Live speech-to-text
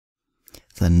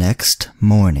The next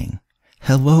morning.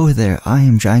 Hello there, I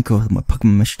am GiantGrotle with my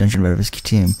Pokemon Mission Dungeon Rescue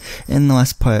team. In the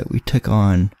last part, we took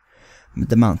on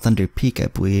the Mount Thunder Peak, I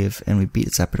believe, and we beat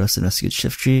Zapdos and rescued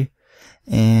Shiftry.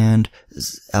 And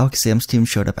Alexam's team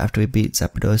showed up after we beat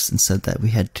Zapdos and said that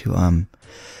we had to,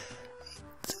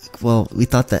 well, we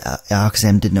thought that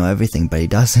Alexam did know everything, but he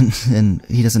doesn't, and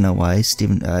he doesn't know why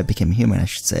Steven became human, I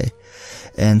should say.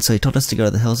 And so he told us to go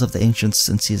to the Hills of the Ancients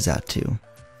and see Xatu.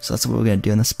 So that's what we're going to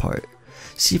do in this part.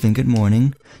 Steven, good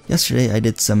morning. Yesterday I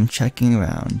did some checking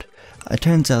around. It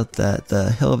turns out that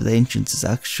the Hill of the Ancients is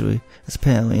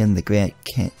apparently in the Great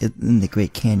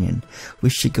Canyon. We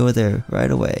should go there right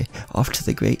away, off to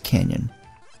the Great Canyon.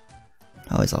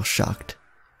 Oh, he's all shocked.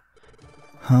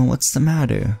 Huh, what's the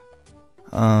matter?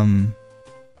 I'm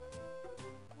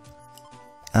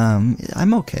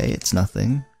okay, it's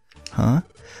nothing. Huh?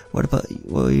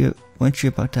 Weren't you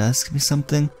about to ask me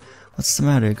something? What's the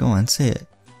matter? Go on, say it.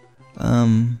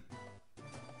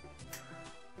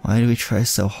 Why do we try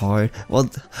so hard? Well,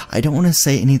 I don't want to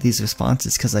say any of these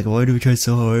responses, cause like, why do we try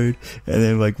so hard? And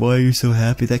then like, why are you so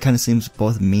happy? That kind of seems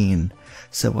both mean.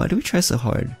 So why do we try so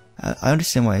hard? I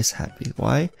understand why he's happy.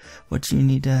 Why? What do you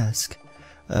need to ask?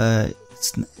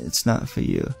 It's not for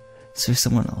you. It's for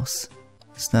someone else.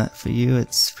 It's not for you,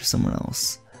 it's for someone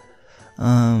else.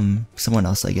 Someone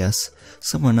else, I guess.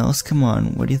 Someone else? Come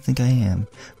on, what do you think I am?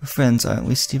 We're friends, aren't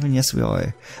we, Steven? Yes, we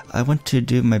are. I want to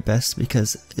do my best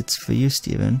because it's for you,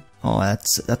 Steven. Oh,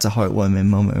 that's a heartwarming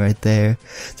moment right there.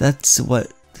 That's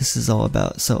what this is all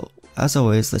about. So, as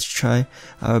always, let's try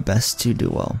our best to do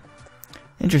well.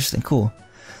 Interesting, cool.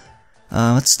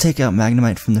 Let's take out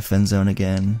Magnemite from the friend zone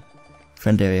again.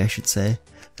 Friend area, I should say.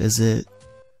 Visit.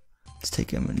 Let's take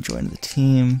him and join the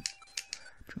team.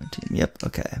 Join team, yep,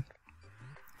 okay.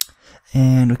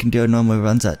 And we can do our normal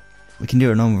runs at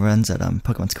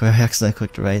Pokemon Square. I accidentally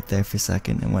clicked right there for a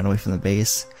second and went away from the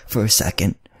base for a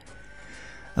second.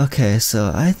 Okay,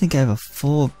 so I think I have a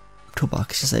full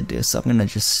toolbox. Yes, I do. So I'm gonna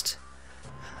just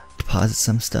deposit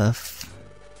some stuff.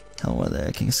 Hello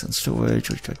there. Can you send storage?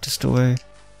 Which direct to store?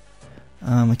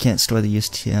 I can't store the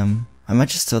used TM. I might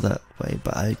just throw that away,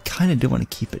 but I kind of do want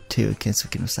to keep it too, in case we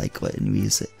can recycle it and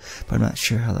reuse it. But I'm not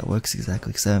sure how that works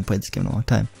exactly because I haven't played this game in a long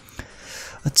time.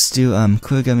 Let's do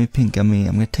clear gummy, pink gummy.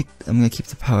 I'm gonna keep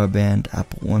the power band,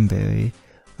 apple, wormberry.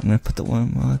 I'm gonna put the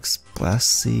wormrocks, blast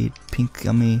seed, pink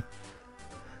gummy.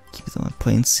 Keep the one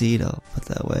plain seed. I'll put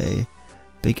that away.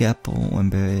 Big apple,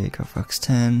 wormberry, Garfrox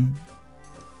 10.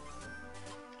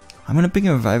 I'm gonna bring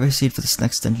a reviver seed for this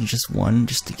next dungeon, just one,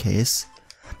 just in case.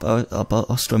 But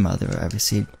I'll store my other reviver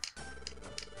seed.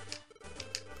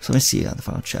 So let me see on the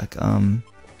final check.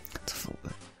 It's a full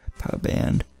power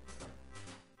band.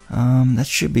 That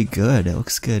should be good. It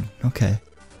looks good. Okay.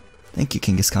 Thank you,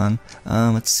 Kingus Kong.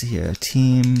 Let's see here.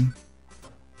 Team.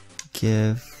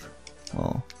 Give.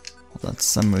 Well, hold on.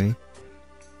 Summary.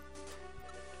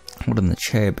 Hold on the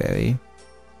cherry berry.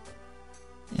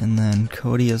 And then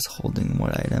Cody is holding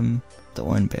what item? The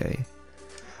orangeberry.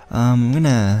 I'm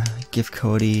gonna give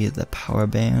Cody the power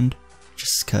band.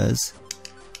 Just cause.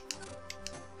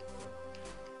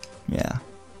 Yeah.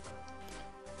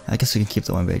 I guess we can keep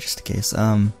the orangeberry just in case.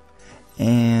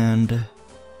 And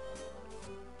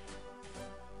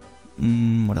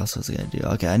what else was I gonna do?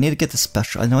 Okay, I need to get the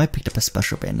special. I know I picked up a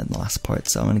special band in the last part,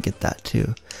 so I'm gonna get that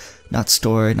too. Not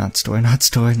store, not store, not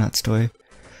store, not store.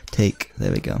 Take.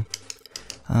 There we go.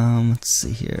 Let's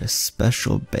see here.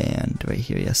 Special band right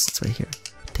here. Yes, it's right here.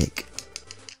 Take.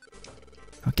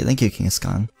 Okay, thank you, King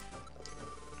Iskon.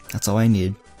 That's all I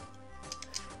need.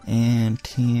 And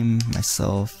team,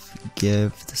 myself,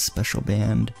 give the special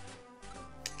band.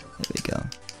 There we go.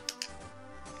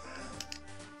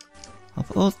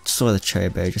 I'll store the cherry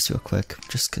berry just real quick,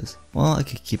 just cause, well, I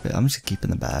could keep it. I'm just gonna keep it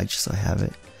in the bag just so I have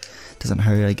it. Doesn't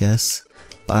hurt, I guess.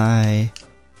 Buy.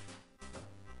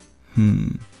 I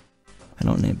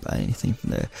don't need to buy anything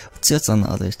from there. Let's see what's on the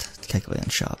other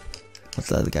calculator shop. What's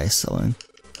the other guy selling?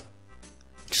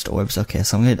 Just orbs. Okay,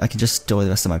 so I can just store the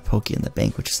rest of my Poke in the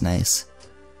bank, which is nice.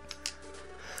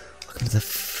 Welcome to the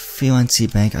Feline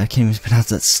Seed Bank. I can't even pronounce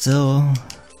that still.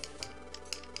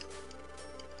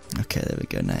 Okay, there we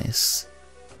go, nice.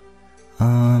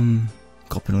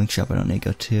 Gulpin Link Shop I don't need to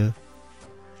go to.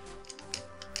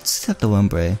 Let's set the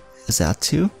Lombre. Is that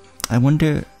too? I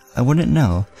wouldn't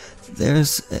know.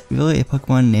 There's really a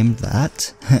Pokemon named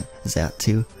that? Is that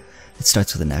too? It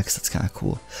starts with an X, that's kinda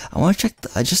cool. I wanna check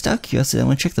just out of curiosity, I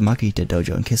wanna check the Makihita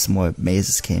Dojo in case some more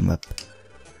mazes came up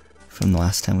from the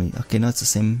last time we, okay, no, it's the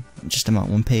same, just about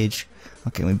one page.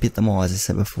 Okay, we beat them all as I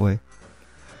said before.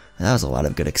 That was a lot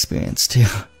of good experience too.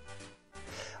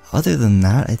 Other than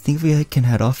that, I think we can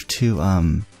head off to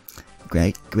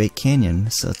Great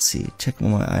Canyon. So let's see, check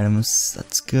one more items,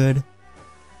 that's good.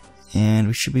 And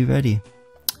we should be ready.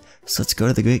 So let's go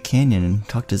to the Great Canyon and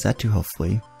talk to Xatu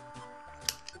hopefully.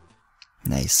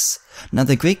 Nice. Now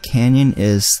the Great Canyon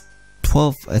is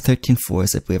 13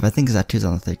 floors I believe. I think Xatu's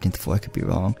on the 13th floor, I could be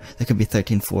wrong. There could be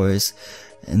 13 floors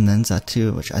and then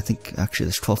Xatu, which I think actually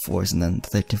there's 12 floors and then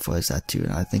the 13th floor is Xatu,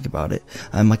 and I think about it.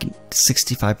 I'm like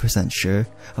 65% sure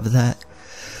of that.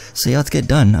 So yeah, let's get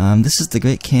done. This is the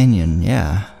Great Canyon,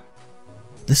 yeah.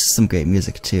 This is some great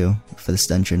music too for this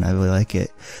dungeon, I really like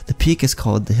it. The peak is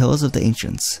called the Hills of the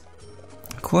Ancients.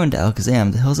 According to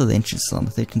Alakazam, the Hills of the Ancients is on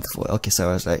the 13th floor. Okay, so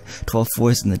I was right. 12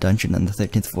 floors in the dungeon and the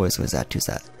 13th floor is where Xatu's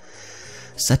at.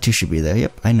 Xatu should be there,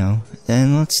 yep, I know.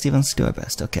 And let's do our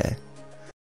best, okay.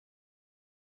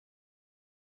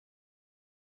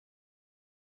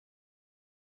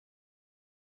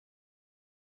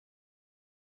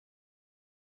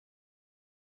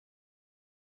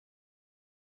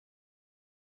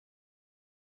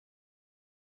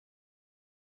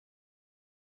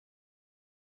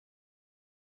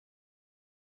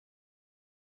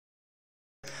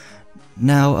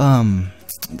 Now,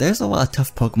 there's a lot of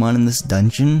tough Pokemon in this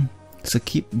dungeon, so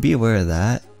be aware of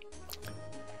that.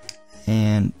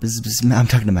 And I'm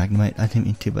talking to Magnemite, I didn't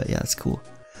mean to, but yeah, it's cool.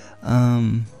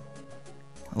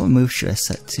 What move should I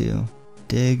set to?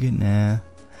 Dig? Nah. I'm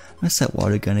gonna set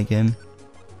Water Gun again.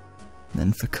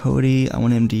 Then for Cody, I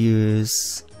want him to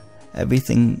use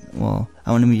everything, well,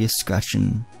 I want him to use Scratch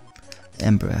and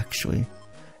Ember actually.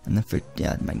 And then for,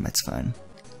 yeah, Magnemite's fine.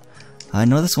 I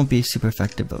know this won't be super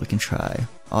effective, but we can try.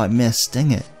 Oh, I missed,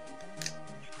 dang it.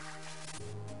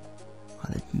 Oh,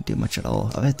 that didn't do much at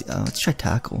all. Let's try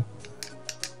Tackle.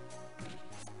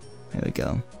 There we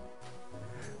go.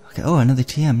 Okay, oh, another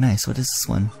TM, nice. What is this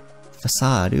one?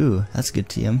 Facade, ooh, that's a good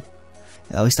TM.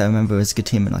 At least I remember it was a good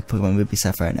TM in like Pokemon Ruby,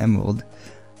 Sapphire, and Emerald.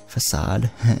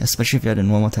 Facade, especially if you had a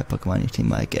normal type Pokemon in your team,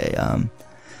 like a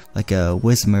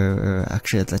Whismur, or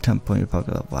actually at that time point you're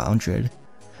probably like Woundred,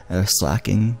 or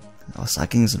Slacking. Oh,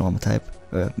 Slacking is a normal type,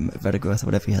 or Vetagrowth, or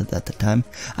whatever you had at the time.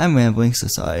 I'm rambling, so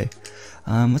sorry.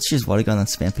 Let's use Water Gun on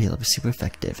Spampy, it'll be super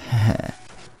effective.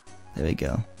 There we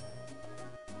go.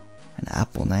 An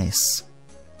apple, nice.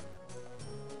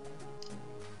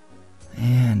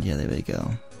 And yeah, there we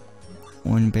go.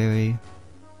 Oranberry.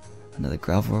 Another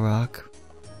Gravel Rock.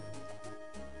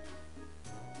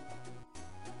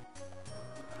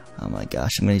 Oh my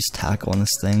gosh, I'm gonna use Tackle on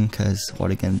this thing, because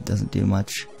Water Gun doesn't do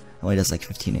much. It only does like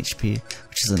 15 HP,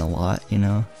 which isn't a lot, you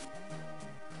know.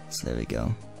 So there we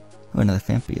go. Oh, another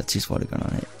Fampy. Let's use Water Gun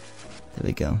on it. There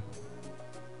we go.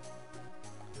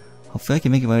 Hopefully I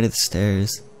can make it right to the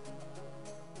stairs.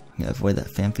 I'm gonna avoid that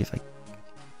Fampy if I...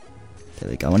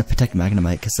 There we go. I want to protect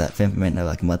Magnemite because that Fampy might know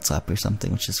like Mud Slap or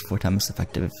something, which is 4 times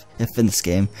effective if in this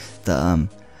game. The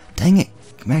dang it,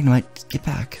 Magnemite, get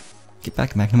back. Get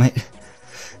back, Magnemite.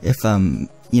 If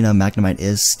you know, Magnemite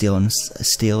is steel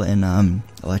and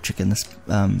electric in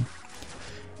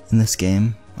this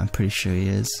game. I'm pretty sure he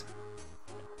is.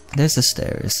 There's the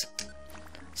stairs.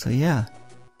 So yeah.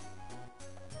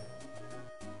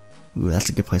 Ooh, that's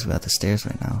a good place without the stairs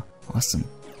right now. Awesome.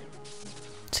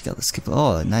 Check out the skip.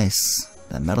 Oh, nice.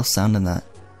 That metal sound and that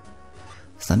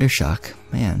thunder shock.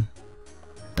 Man.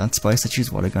 Don't surprise that I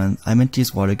use Water Gun. I meant to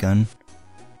use Water Gun.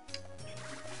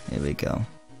 There we go.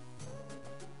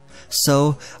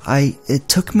 So it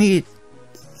took me,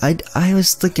 I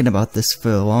was thinking about this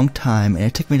for a long time, and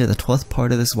it took me to the 12th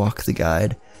part of this walk the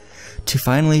guide to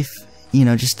finally, you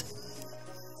know, just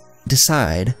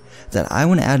decide that I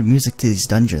want to add music to these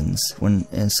dungeons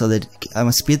so that I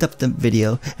want to speed up the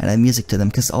video and add music to them,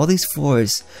 because all these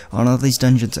floors on all these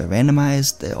dungeons are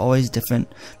randomized. They're always different,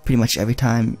 pretty much every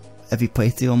time, every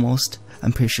playthrough almost.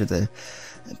 I'm pretty sure they're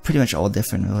pretty much all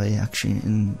different really, actually,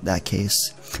 in that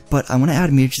case. But I want to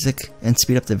add music and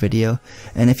speed up the video,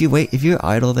 and if you're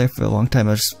idle there for a long time,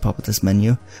 I'll just pop up this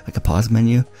menu, like a pause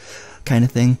menu kind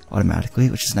of thing, automatically,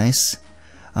 which is nice.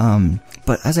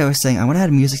 But as I was saying, I want to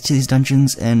add music to these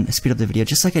dungeons and speed up the video,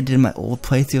 just like I did in my old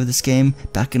playthrough of this game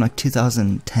back in like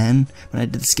 2010 when I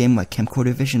did this game like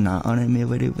camcorder vision, not on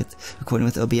emulator with recording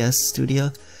with OBS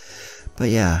Studio. But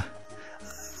yeah,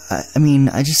 I mean,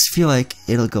 I just feel like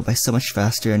it'll go by so much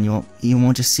faster, and you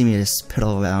won't just see me just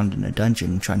piddle around in a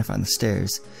dungeon trying to find the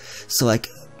stairs. So like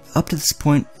up to this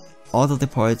point, all the other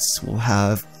parts will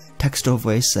have text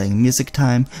overlays saying music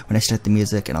time when I start the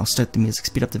music, and I'll start the music,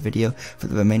 speed up the video for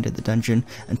the remainder of the dungeon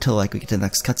until like we get to the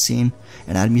next cutscene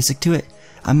and add music to it.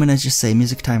 I'm gonna just say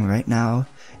music time right now,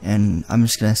 and I'm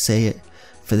just gonna say it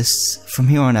for this from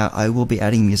here on out. I will be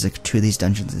adding music to these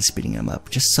dungeons and speeding them up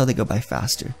just so they go by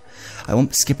faster. I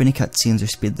won't skip any cutscenes or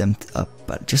speed them up,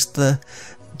 but just the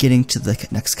getting to the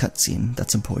next cutscene.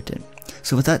 That's important.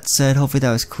 So with that said, hopefully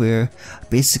that was clear.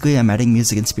 Basically, I'm adding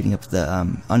music and speeding up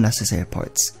the unnecessary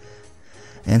parts.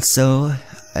 And so,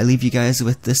 I leave you guys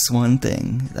with this one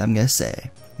thing that I'm gonna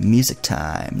say. Music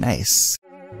time. Nice.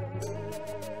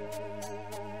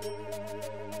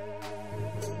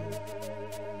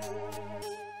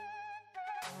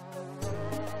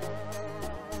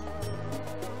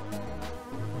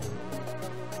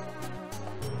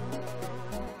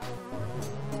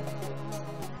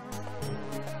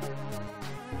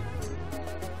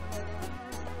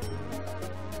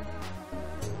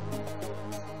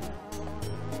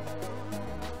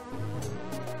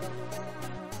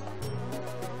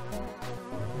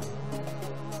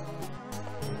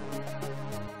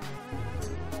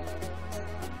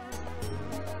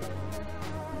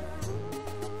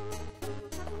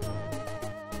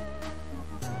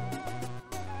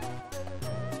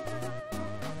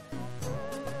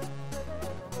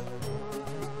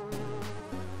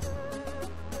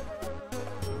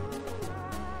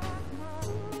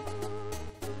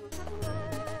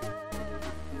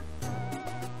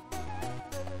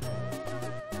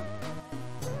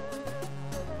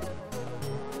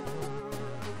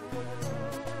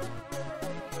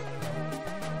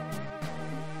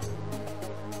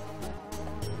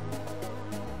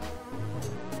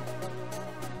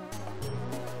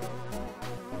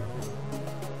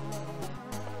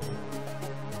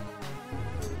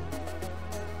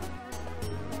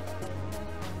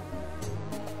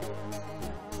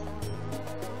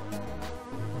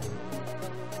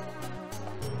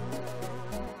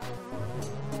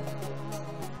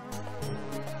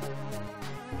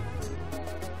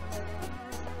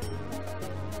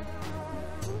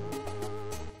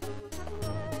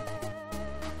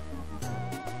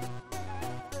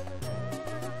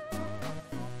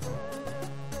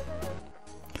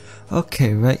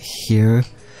 Okay, right here,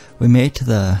 we made it to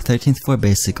the 13th floor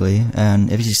basically,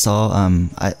 and if you saw,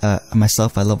 I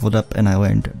leveled up and I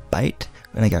learned Bite,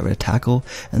 and I got rid of Tackle,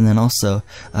 and then also,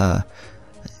 I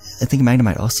think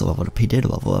Magnemite also leveled up. He did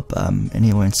level up, and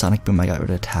he learned Sonic Boom. I got rid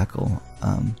of Tackle,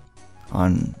 on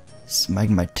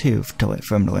Magnemite 2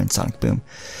 for him to learn Sonic Boom.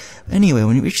 Anyway,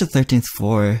 when you reach the 13th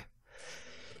floor,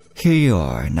 here you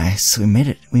are. Nice, we made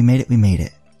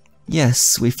it.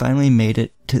 Yes, we finally made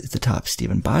it to the top,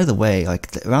 Steven. By the way,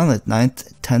 like, around the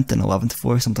 9th, 10th, and 11th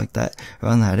floor, something like that,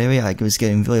 around that area, I was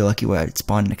getting really lucky where I'd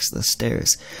spawn next to the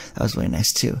stairs. That was really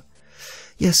nice, too.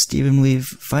 Yes, Steven, we've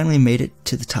finally made it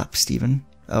to the top, Steven.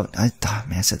 Oh, man,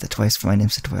 I said that twice, for my name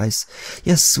said twice.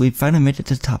 Yes, we finally made it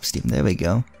to the top, Steven. There we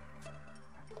go.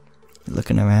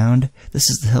 Looking around, this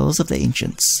is the Hills of the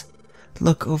Ancients.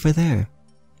 Look, over there.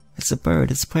 It's a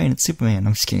bird, it's a plane, it's Superman.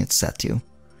 I'm just kidding, it's Xatu.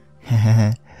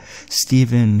 Haha.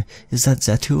 Steven, is that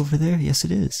Xatu over there? Yes,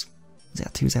 it is.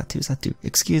 Xatu.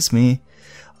 Excuse me.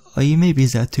 Are you maybe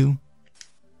Xatu?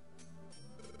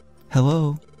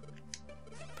 Hello?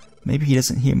 Maybe he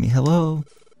doesn't hear me. Hello?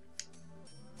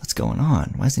 What's going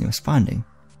on? Why isn't he responding?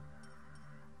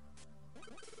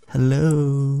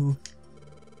 Hello?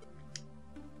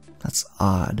 That's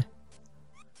odd.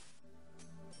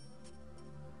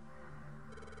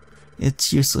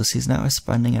 It's useless, he's not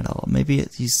responding at all. Maybe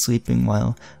he's sleeping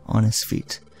while on his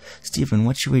feet. Steven,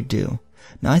 what should we do?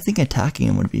 Now I think attacking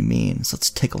him would be mean, so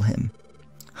let's tickle him.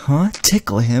 Huh?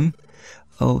 Tickle him?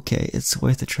 Okay, it's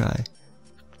worth a try.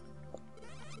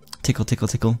 Tickle.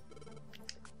 Tickle.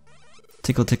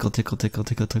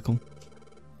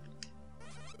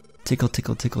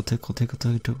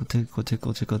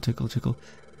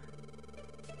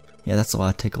 Yeah, that's a lot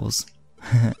of tickles.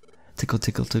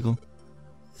 Tickle.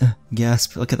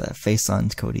 Gasp. Look at that face on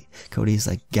Cody. Cody's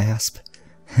like, gasp.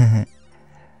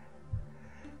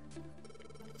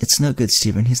 It's no good,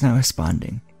 Steven. He's not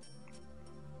responding.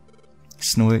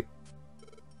 Snort.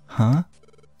 Huh?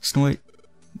 Snort.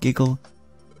 Giggle.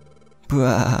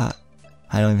 Brah.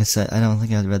 I don't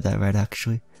think I read that right,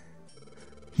 actually.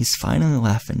 He's finally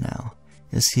laughing now.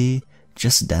 Is he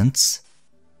just dense?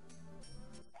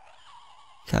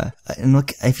 Okay. And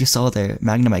look, if you saw there,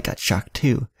 Magnemite got shocked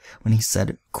too when he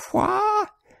said, "Quah!"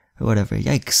 or whatever.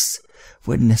 Yikes.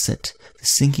 Witness it. The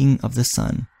sinking of the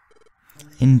sun.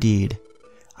 Indeed.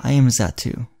 I am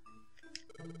Xatu.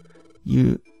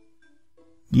 You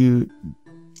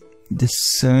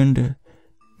discerned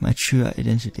my true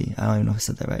identity. I don't even know if I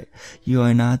said that right. You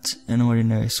are not an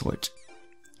ordinary sort.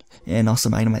 And also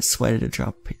Magnemite sweated a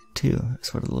drop too.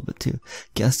 Sweated a little bit too.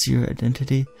 Guess your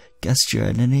identity? Guessed your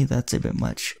identity? That's a bit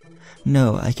much.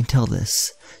 No, I can tell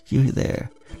this. You there.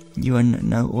 You are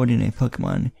no ordinary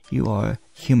Pokemon. You are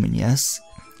human, yes?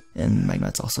 And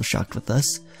Magnemite's also shocked with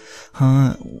us.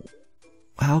 Huh?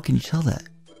 How can you tell that?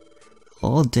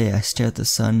 All day I stare at the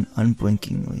sun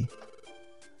unblinkingly.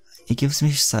 It gives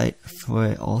me sight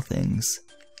for all things.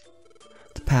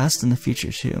 The past and the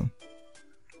future too.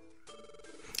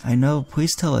 I know,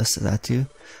 please tell us, Xatu.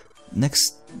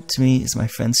 Next to me is my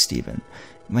friend Steven.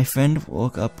 My friend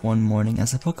woke up one morning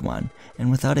as a Pokemon, and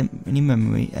without any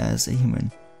memory as a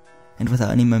human. And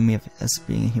without any memory of as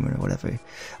being a human or whatever.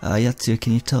 Xatu,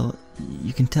 can you tell?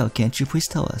 You can tell, can't you? Please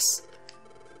tell us.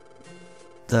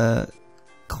 The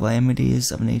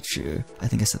calamities of nature, I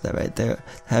think I said that right, there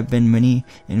have been many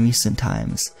in recent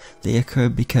times. They occur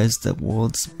because the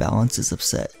world's balance is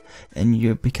upset, and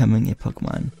you're becoming a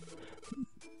Pokemon.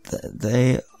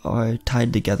 They are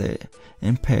tied together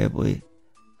inseparably,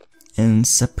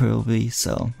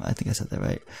 so I think I said that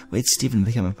right. Wait, Steven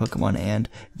became a Pokemon and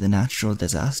the natural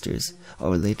disasters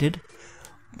are related?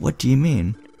 What do you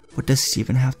mean? What does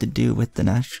Steven have to do with the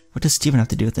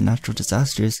natural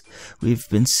disasters we've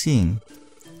been seeing?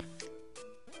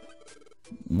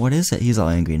 What is it? He's all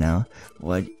angry now.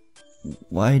 Why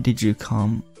did you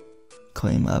claim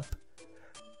up?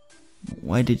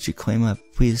 Why did you claim up?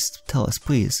 Please tell us,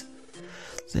 please.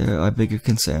 There are bigger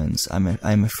concerns.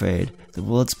 I'm afraid. The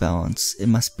world's balance, it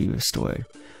must be restored,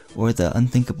 or the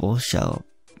unthinkable shall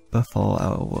befall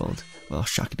our world. Well,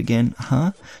 shocked again?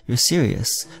 Huh? You're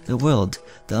serious? The world,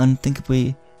 the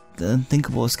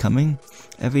unthinkable is coming?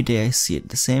 Every day I see it,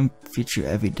 the same future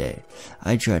every day.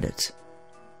 I dread it.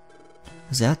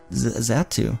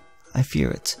 Xatu, I fear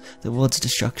it. The world's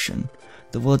destruction.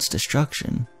 The world's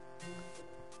destruction.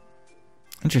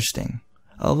 Interesting.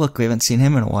 Oh look, we haven't seen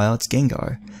him in a while. It's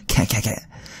Gengar.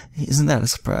 Isn't that a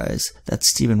surprise? That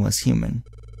Steven was human.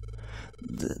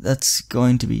 That's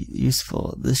going to be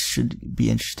useful. This should be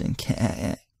interesting.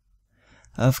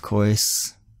 Of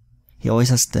course. He always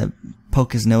has to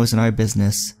poke his nose in our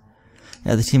business.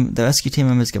 Yeah, the rescue team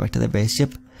members get back to their base.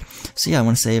 Yep. So yeah, I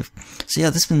want to save. So yeah,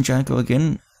 this has been GiantGrotle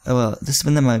again. Well, this has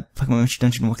been my Pokemon Mystery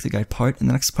Dungeon Walkthrough Guide part, and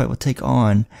the next part will take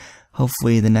on,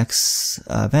 hopefully, the next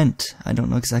event. I don't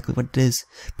know exactly what it is,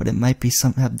 but it might be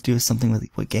have to do with something with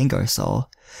what Gengar saw.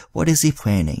 What is he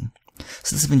planning?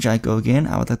 So this has been GiantGrotle again.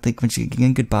 I would like to thank you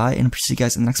again. Goodbye, and I'll see you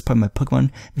guys in the next part of my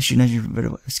Pokemon Mystery Dungeon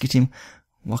Rescue Team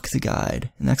Walkthrough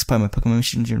Guide. In the next part of my Pokemon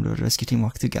Mystery Dungeon Rescue Team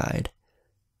Walkthrough Guide.